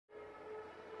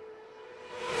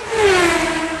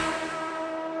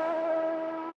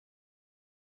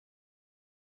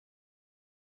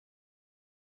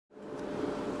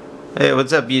Hey,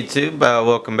 what's up YouTube?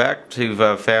 Welcome back to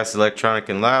Fast Electronic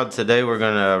and Loud. Today we're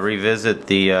going to revisit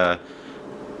the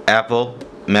Apple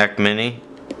Mac Mini.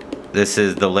 This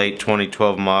is the late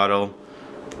 2012 model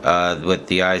with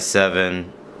the i7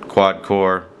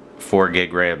 quad-core 4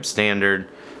 gig RAM standard.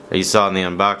 As you saw in the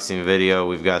unboxing video,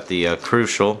 we've got the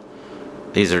Crucial.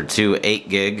 These are two 8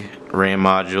 gig RAM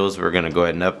modules. We're going to go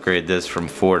ahead and upgrade this from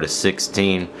 4 to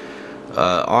 16.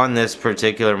 On this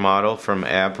particular model from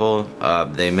Apple,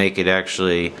 they make it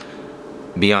actually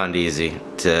beyond easy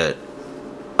to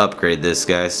upgrade this,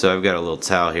 guys. So I've got a little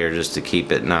towel here just to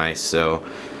keep it nice. So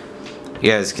you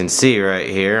guys can see right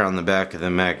here on the back of the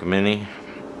Mac Mini,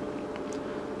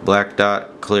 black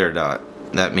dot, clear dot.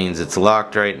 That means it's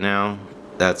locked right now.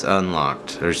 That's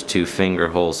unlocked. There's 2 finger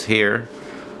holes here.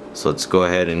 So let's go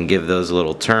ahead and give those a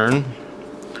little turn.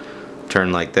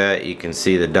 Turn like that. You can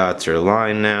see the dots are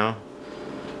aligned now.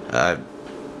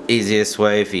 Easiest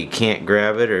way, if you can't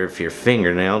grab it or if your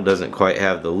fingernail doesn't quite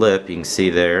have the lip, you can see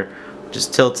there,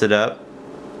 just tilt it up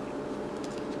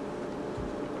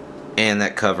and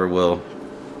that cover will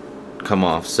come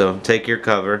off. So take your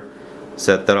cover,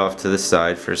 set that off to the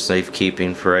side for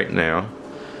safekeeping for right now.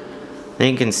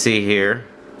 Then you can see here,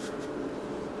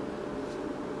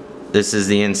 this is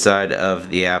the inside of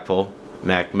the Apple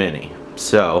Mac Mini.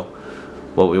 So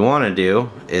what we want to do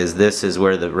is, this is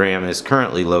where the RAM is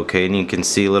currently located. You can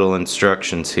see little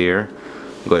instructions here.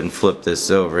 Go ahead and flip this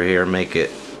over here, make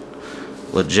it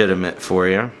legitimate for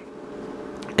you.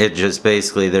 It just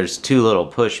basically, there's 2 little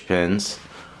push pins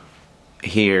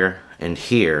here and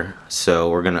here. So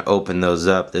we're going to open those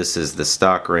up. This is the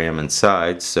stock RAM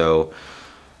inside. So,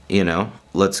 you know,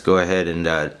 let's go ahead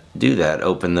and do that.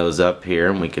 Open those up here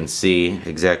and we can see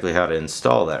exactly how to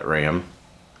install that RAM.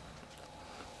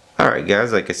 Alright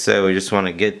guys, like I said, we just want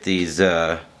to get these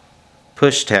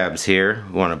push tabs here.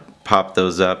 We want to pop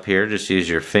those up here. Just use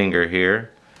your finger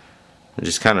here. And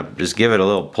just give it a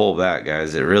little pull back,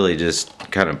 guys. It really just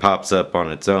kind of pops up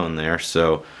on its own there.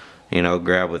 So, you know,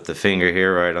 grab with the finger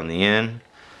here right on the end.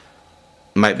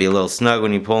 Might be a little snug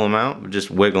when you pull them out, but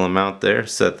just wiggle them out there.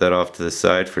 Set that off to the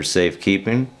side for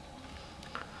safekeeping.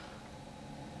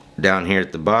 Down here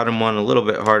at the bottom one, a little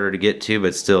bit harder to get to,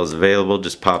 but still is available.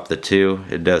 Just pop the 2.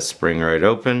 It does spring right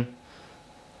open.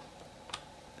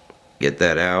 Get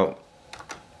that out.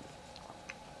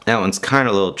 That one's kind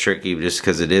of a little tricky just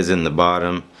because it is in the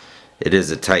bottom. It is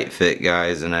a tight fit,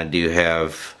 guys, and I do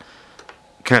have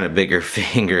kind of bigger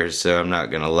fingers, so I'm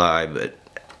not gonna lie, but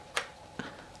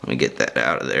let me get that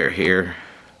out of there here.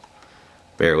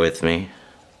 Bear with me.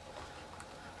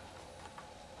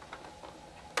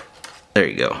 There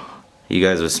you go. You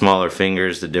guys with smaller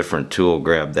fingers, the different tool,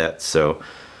 grab that. So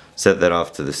set that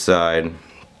off to the side.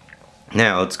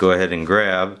 Now let's go ahead and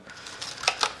grab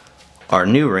our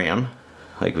new RAM.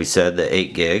 Like we said, the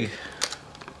 8 gig.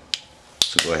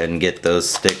 So go ahead and get those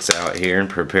sticks out here and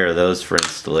prepare those for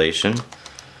installation.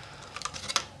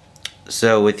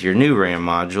 So with your new RAM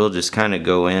module, just kind of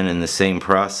go in the same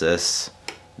process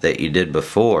that you did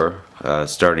before,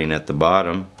 starting at the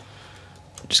bottom.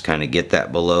 Just kind of get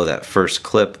that below that first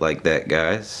clip like that,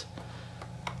 guys.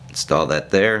 Install that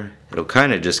there. It'll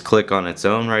kind of just click on its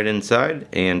own right inside,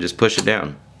 and just push it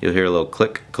down. You'll hear a little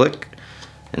click, click,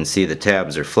 and see the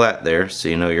tabs are flat there, so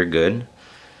you know you're good.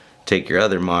 Take your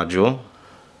other module,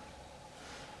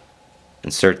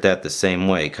 insert that the same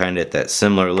way, kind of at that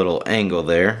similar little angle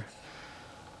there.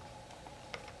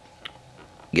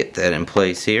 Get that in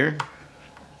place here.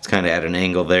 It's kind of at an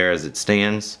angle there as it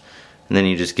stands. And then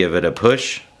you just give it a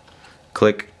push,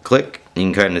 click, click. You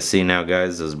can kind of see now,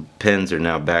 guys, those pins are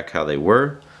now back how they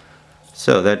were.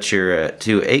 So that's your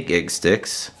 2 8 gig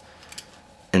sticks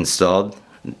installed.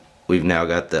 We've now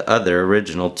got the other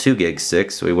original 2 gig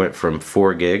sticks. We went from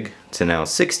 4 gig to now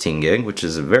 16 gig, which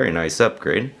is a very nice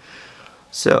upgrade.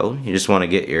 So you just want to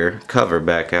get your cover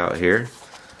back out here.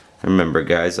 Remember,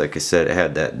 guys, like I said, it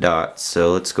had that dot.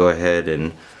 So let's go ahead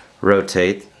and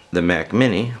rotate the Mac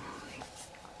Mini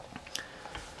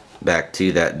back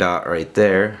to that dot right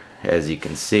there. As you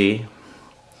can see,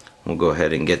 we'll go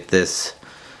ahead and get this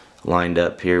lined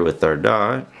up here with our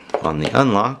dot on the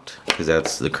unlocked, because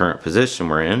that's the current position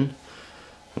we're in.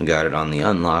 We got it on the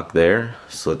unlock there.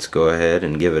 So let's go ahead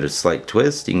and give it a slight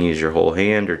twist. You can use your whole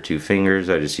hand or 2 fingers.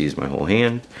 I just use my whole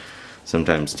hand,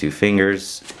 sometimes 2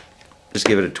 fingers. Just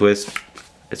give it a twist.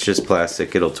 It's just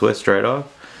plastic, it'll twist right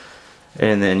off.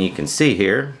 And then you can see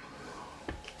here,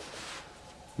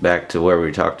 back to where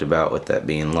we talked about with that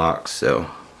being locked.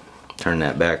 So turn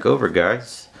that back over,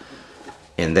 guys,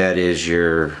 and that is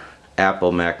your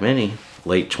Apple Mac Mini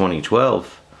late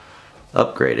 2012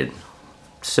 upgraded.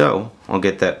 So I'll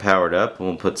get that powered up and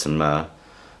we'll put some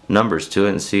numbers to it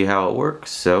and see how it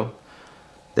works. So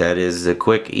that is a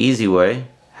quick, easy way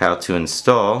how to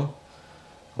install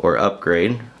or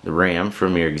upgrade the RAM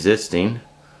from your existing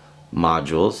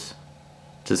modules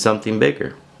to something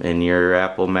bigger in your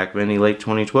Apple Mac Mini late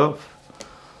 2012.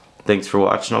 Thanks for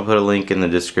watching. I'll put a link in the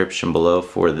description below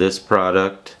for this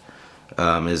product,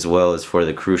 as well as for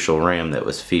the Crucial RAM that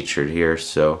was featured here.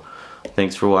 So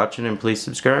thanks for watching, and please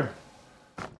subscribe.